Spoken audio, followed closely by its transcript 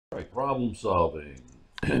Problem solving.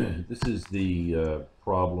 This is the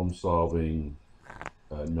problem solving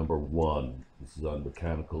number 1. This is on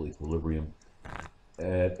mechanical equilibrium.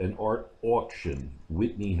 At an art auction,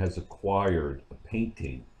 Whitney has acquired a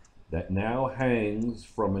painting that now hangs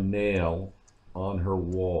from a nail on her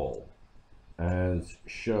wall, as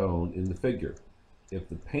shown in the figure. If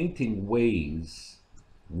the painting weighs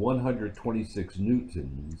 126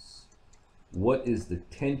 newtons, what is the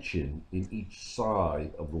tension in each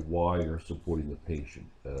side of the wire supporting the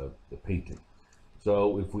painting?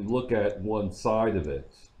 So if we look at one side of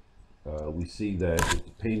it, we see that if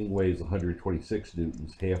the painting weighs 126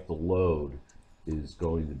 newtons, half the load is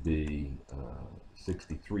going to be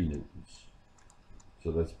 63 newtons.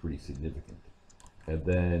 So that's pretty significant. And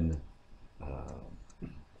then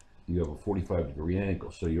you have a 45-degree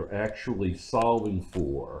angle. So you're actually solving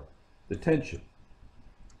for the tension.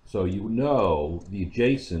 So you know the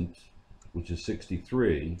adjacent, which is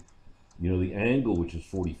 63, you know the angle, which is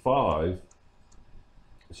 45.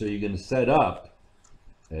 So you're going to set up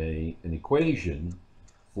an equation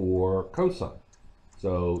for cosine.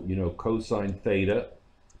 So you know cosine theta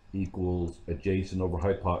equals adjacent over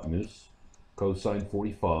hypotenuse. Cosine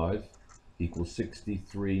 45 equals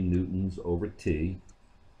 63 newtons over t.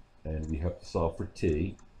 And we have to solve for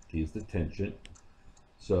t. T is the tension.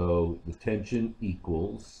 So the tension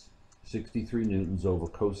equals 63 newtons over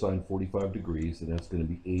cosine 45 degrees, and that's going to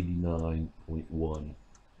be 89.1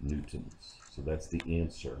 newtons. So that's the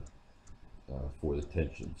answer for the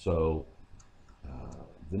tension. So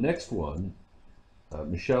the next one,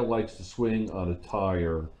 Michelle likes to swing on a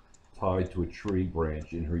tire tied to a tree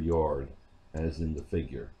branch in her yard, as in the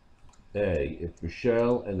figure. A, if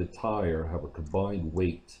Michelle and the tire have a combined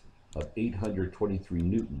weight of 823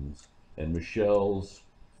 newtons, and Michelle's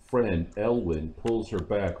friend Elwin pulls her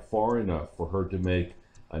back far enough for her to make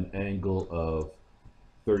an angle of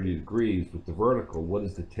 30 degrees with the vertical, what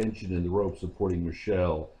is the tension in the rope supporting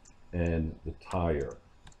Michelle and the tire?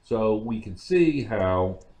 So we can see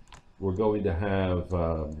how we're going to have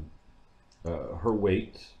her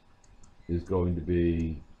weight is going to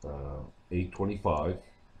be 825,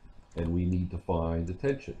 and we need to find the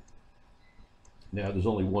tension. Now there's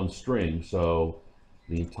only one string, so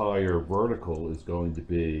the entire vertical is going to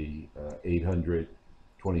be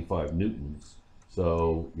 825 newtons.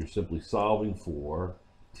 So you're simply solving for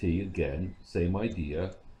t again, same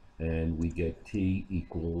idea, and we get t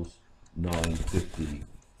equals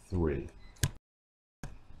 953.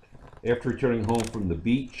 After returning home from the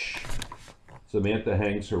beach, Samantha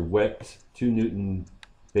hangs her wet 2 Newton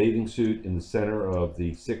bathing suit in the center of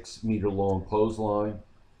the 6-meter long clothesline.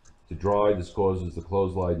 To dry, this causes the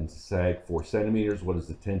clothesline to sag 4 centimeters. What is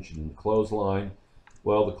the tension in the clothesline?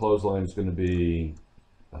 Well, the clothesline is going to be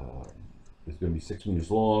 6 meters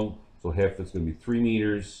long, so half of it's going to be 3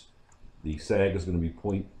 meters. The sag is going to be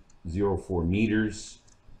 0.04 meters.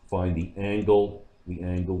 Find the angle. The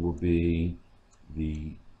angle will be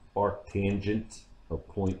the arc tangent of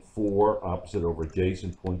 0.4, opposite over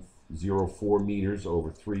adjacent, 0.04 meters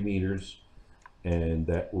over 3 meters. And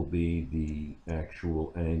that will be the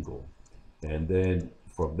actual angle. And then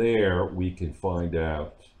from there we can find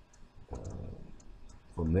out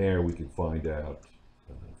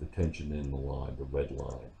the tension in the line, the red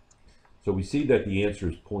line. So we see that the answer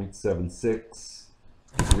is 0.76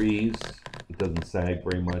 degrees. It doesn't sag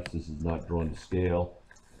very much. This is not drawn to scale.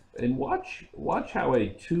 And watch how a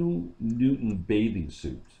 2 Newton bathing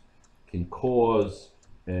suit can cause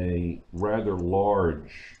a rather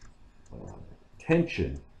large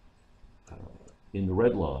tension in the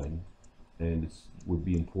red line, and it would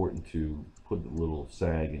be important to put a little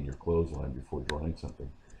sag in your clothesline before drawing something.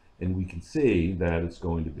 And we can see that it's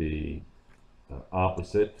going to be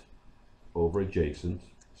opposite over adjacent,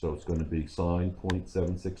 so it's going to be sine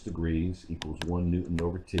 0.76 degrees equals 1 Newton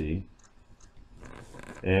over t,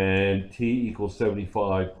 and t equals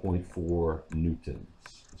 75.4 newtons.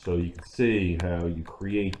 So you can see how you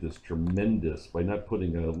create this tremendous, by not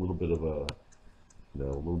putting a little bit of a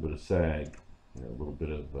little bit of sag, a little bit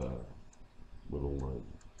of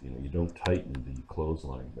you don't tighten the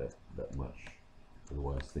clothesline that much,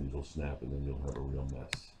 otherwise things will snap and then you'll have a real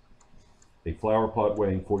mess. A flower pot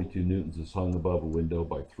weighing 42 newtons is hung above a window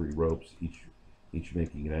by 3 ropes, each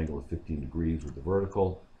making an angle of 15 degrees with the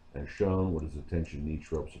vertical. As shown, what is the tension in each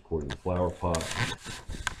rope supporting the flower pot?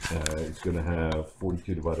 It's going to have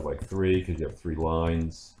 42 divided by 3 because you have 3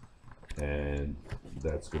 lines, and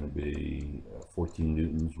that's going to be 14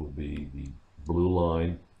 newtons will be the blue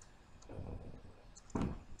line.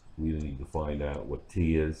 We need to find out what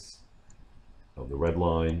t is of the red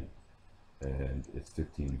line, and it's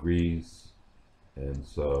 15 degrees, and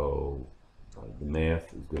so The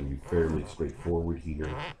math is going to be fairly straightforward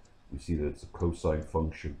here. We see that it's a cosine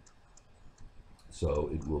function. So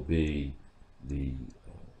it will be the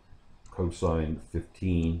cosine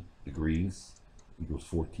 15 degrees equals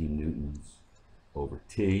 14 newtons over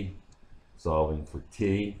t. Solving for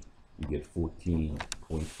t, you get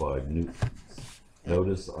 14.5 newtons.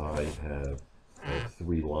 Notice I have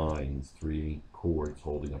 3 lines, 3 cords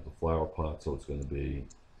holding up the flower pot, so it's going to be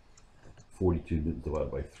 42 newtons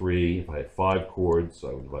divided by 3. If I had 5 cords, I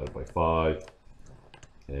would divide it by 5,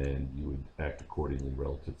 and you would act accordingly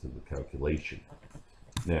relative to the calculation.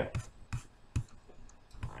 Now,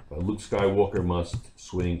 Luke Skywalker must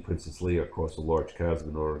swing Princess Leia across a large chasm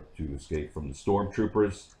in order to escape from the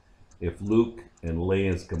stormtroopers. If Luke and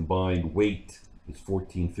Leia's combined weight is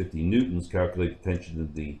 1450 newtons, calculate the tension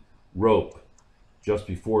of the rope just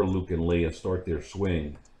before Luke and Leia start their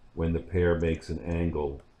swing when the pair makes an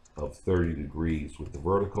angle of 30 degrees with the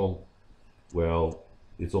vertical. Well,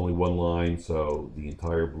 it's only one line, so the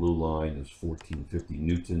entire blue line is 1450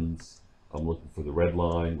 newtons. I'm looking for the red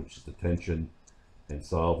line, which is the tension, and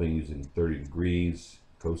solving using 30 degrees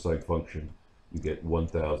cosine function, you get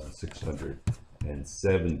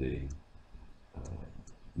 1,670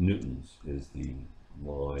 newtons is the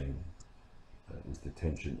line, is the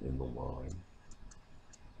tension in the line.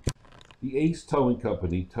 The Ace Towing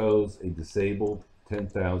Company tows a disabled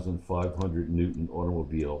 10,500 Newton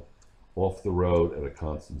automobile off the road at a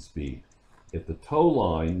constant speed. If the tow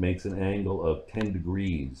line makes an angle of 10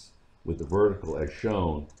 degrees with the vertical as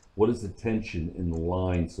shown, what is the tension in the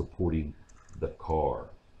line supporting the car?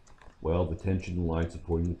 Well, the tension in the line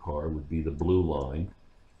supporting the car would be the blue line,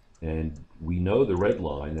 and we know the red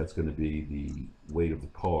line, that's going to be the weight of the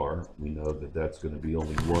car. We know that that's going to be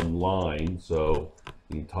only one line, so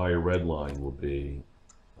the entire red line will be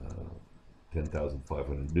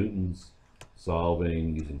 10,500 newtons.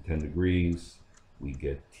 Solving using 10 degrees, we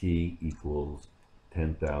get T equals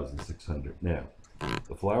 10,600. Now,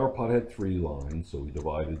 the flower pot had 3 lines, so we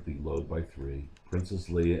divided the load by 3. Princess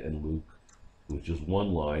Leia and Luke, which is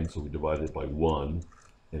 1 line, so we divided it by 1.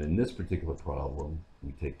 And in this particular problem,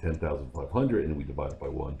 we take 10,500 and we divide it by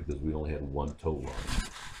 1 because we only had 1 tow line.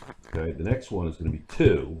 Okay, the next one is going to be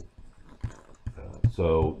 2.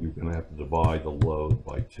 So you're going to have to divide the load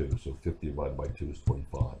by 2. So 50 divided by 2 is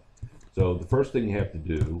 25. So the first thing you have to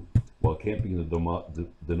do while camping in the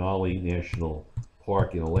Denali National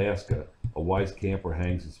Park in Alaska, a wise camper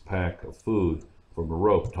hangs his pack of food from a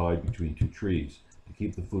rope tied between 2 trees to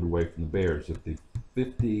keep the food away from the bears. If the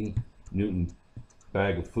 50 Newton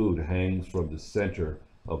bag of food hangs from the center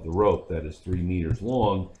of the rope, that is 3 meters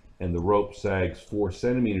long, and the rope sags 4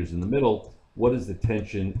 centimeters in the middle, what is the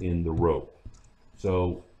tension in the rope?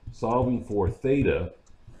 So solving for theta,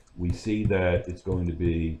 we see that it's going to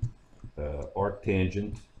be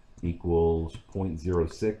arctangent equals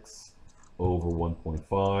 0.06 over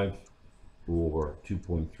 1.5 or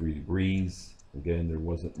 2.3 degrees. Again, there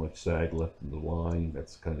wasn't much sag left in the line.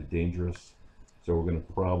 That's kind of dangerous. So we're going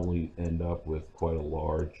to probably end up with quite a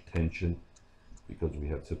large tension because we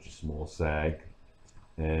have such a small sag.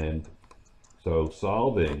 And so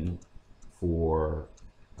solving for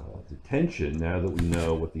the tension, now that we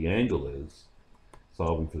know what the angle is,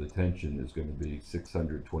 solving for the tension is going to be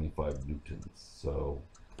 625 newtons. So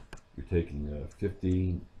you're taking a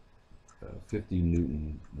 50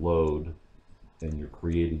 Newton load and you're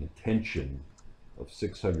creating a tension of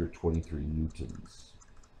 623 newtons.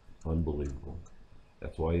 Unbelievable.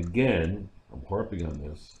 That's why, again, I'm harping on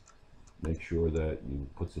this. Make sure that you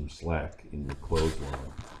put some slack in your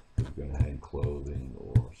clothesline if you're going to hang clothing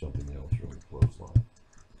or something else from the clothesline.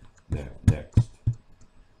 Now, next.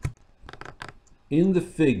 In the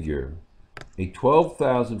figure, a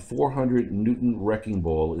 12,400 Newton wrecking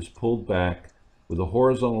ball is pulled back with a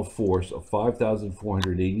horizontal force of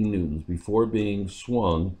 5,480 newtons before being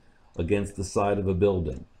swung against the side of a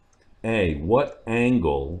building. A, what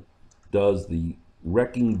angle does the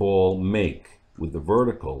wrecking ball make with the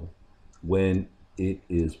vertical when it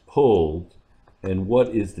is pulled, and what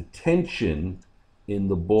is the tension in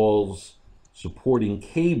the ball's supporting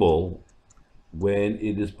cable when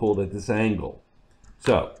it is pulled at this angle?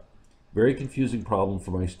 So, very confusing problem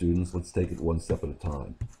for my students. Let's take it one step at a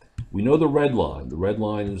time. We know the red line. The red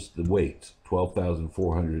line is the weight,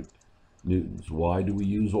 12,400 newtons. Why do we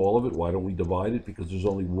use all of it? Why don't we divide it? Because there's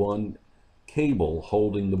only one cable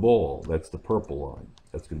holding the ball. That's the purple line.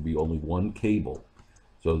 That's going to be only one cable.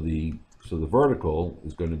 So the vertical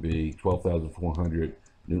is going to be 12,400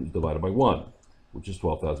 newtons divided by 1, which is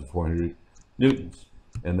 12,400 newtons.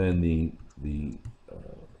 And then the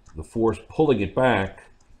force pulling it back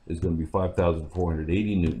is going to be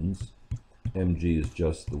 5,480 newtons. mg is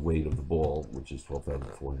just the weight of the ball, which is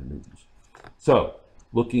 12,400 newtons. So,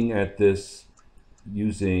 looking at this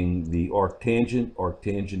using the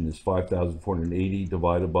arctangent is 5,480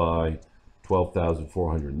 divided by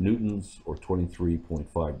 12,400 newtons, or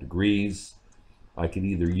 23.5 degrees. I can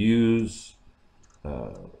either use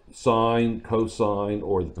sine, cosine,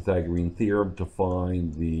 or the Pythagorean theorem to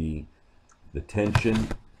find the tension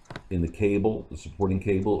in the cable, the supporting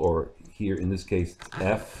cable, or here in this case it's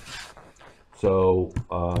F. So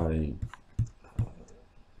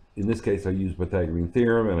in this case I use Pythagorean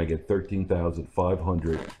theorem and I get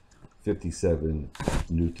 13,557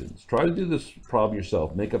 newtons. Try to do this problem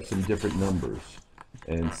yourself, make up some different numbers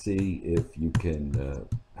and see if you can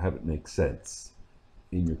have it make sense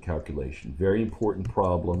in your calculation. Very important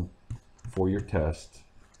problem for your test,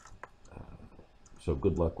 so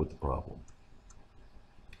good luck with the problem.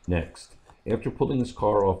 Next, after pulling his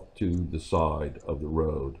car off to the side of the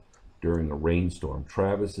road during a rainstorm,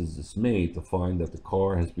 Travis is dismayed to find that the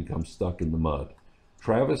car has become stuck in the mud.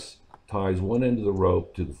 Travis ties one end of the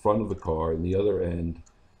rope to the front of the car and the other end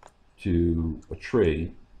to a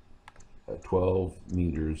tree 12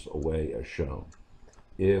 meters away as shown.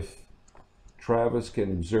 If Travis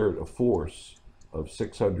can exert a force of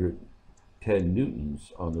 610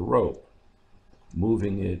 newtons on the rope,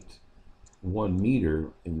 moving it 1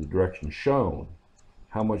 meter in the direction shown,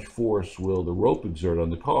 how much force will the rope exert on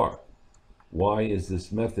the car? Why is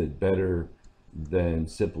this method better than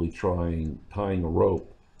simply tying a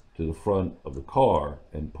rope to the front of the car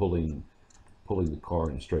and pulling the car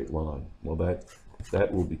in a straight line? Well,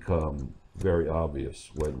 that will become very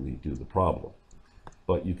obvious when we do the problem.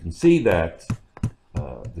 But you can see that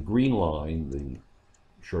the green line, the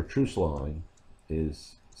chartreuse line,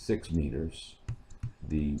 is 6 meters.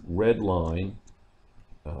 The red line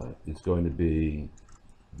is going to be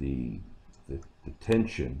the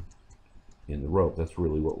tension in the rope. That's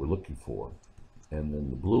really what we're looking for. And then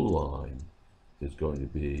the blue line is going to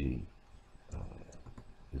be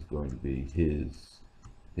his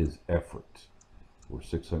effort, or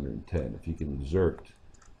 610. If he can exert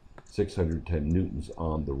 610 newtons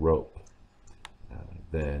on the rope,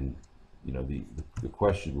 then the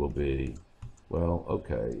question will be, well,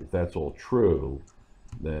 okay, if that's all true,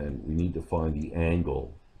 then we need to find the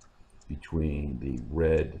angle between the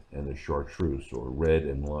red and the chartreuse, or red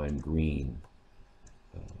and lime green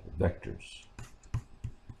vectors.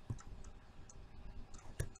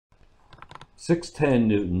 610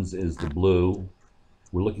 newtons is the blue.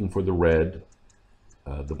 We're looking for the red.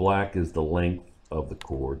 The black is the length of the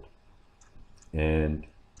cord. And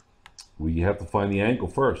we have to find the angle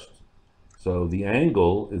first. So the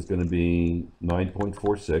angle is going to be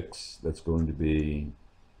 9.46. That's going to be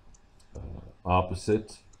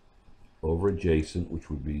opposite over adjacent,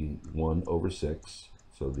 which would be 1 over 6.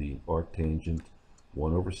 So the arctangent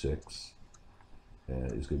 1 over 6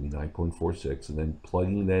 is going to be 9.46. And then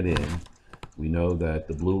plugging that in, we know that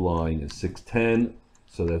the blue line is 610,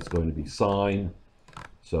 so that's going to be sine.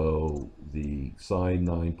 So the sine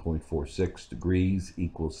 9.46 degrees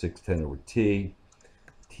equals 610 over t.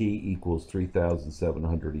 T equals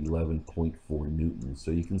 3,711.4 newtons.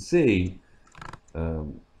 So you can see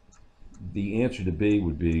the answer to B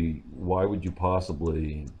would be, why would you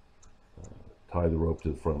possibly tie the rope to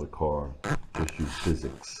the front of the car? Just use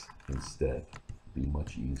physics instead. It'd be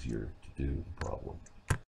much easier to do the problem.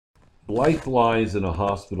 Blythe lies in a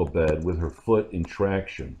hospital bed with her foot in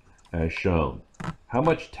traction, as shown. How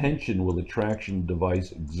much tension will the traction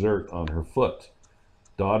device exert on her foot?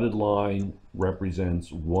 Dotted line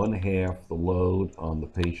represents 1/2 the load on the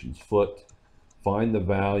patient's foot. Find the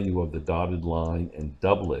value of the dotted line and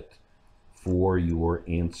double it for your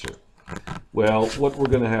answer. Well, what we're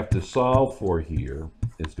going to have to solve for here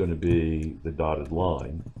is going to be the dotted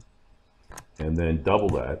line, and then double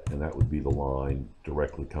that, and that would be the line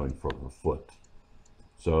directly coming from her foot.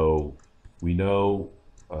 So we know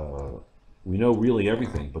really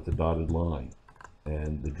everything but the dotted line.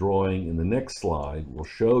 And the drawing in the next slide will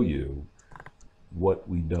show you what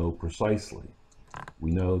we know precisely.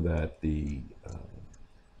 We know that the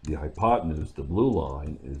hypotenuse, the blue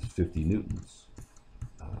line, is 50 newtons.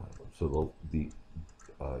 So the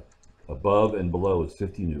above and below is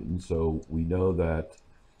 50 newtons. So we know that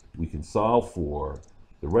we can solve for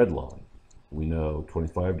the red line. We know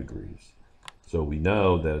 25 degrees. So we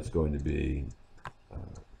know that it's going to be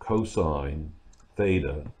cosine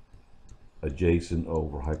theta adjacent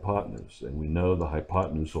over hypotenuse, and we know the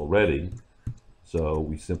hypotenuse already, so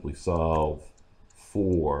we simply solve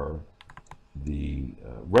for the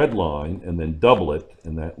red line and then double it,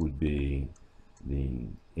 and that would be the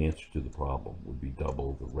answer to the problem, would be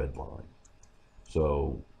double the red line.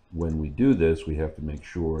 So when we do this, we have to make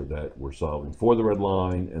sure that we're solving for the red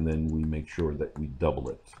line, and then we make sure that we double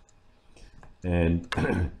it. And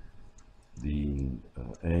the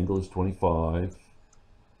angle is 25,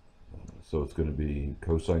 so it's going to be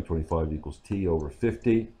cosine 25 equals t over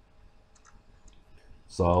 50.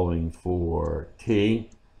 Solving for t,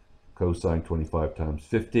 cosine 25 times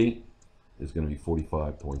 50 is going to be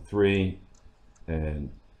 45.3,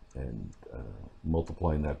 and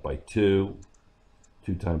multiplying that by 2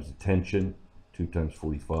 times the tension, 2 times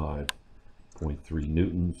 45.3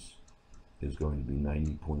 newtons is going to be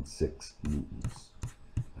 90.6 newtons.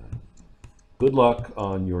 Good luck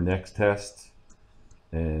on your next test,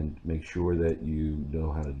 and make sure that you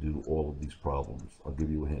know how to do all of these problems. I'll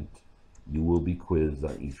give you a hint. You will be quizzed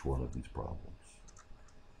on each one of these problems.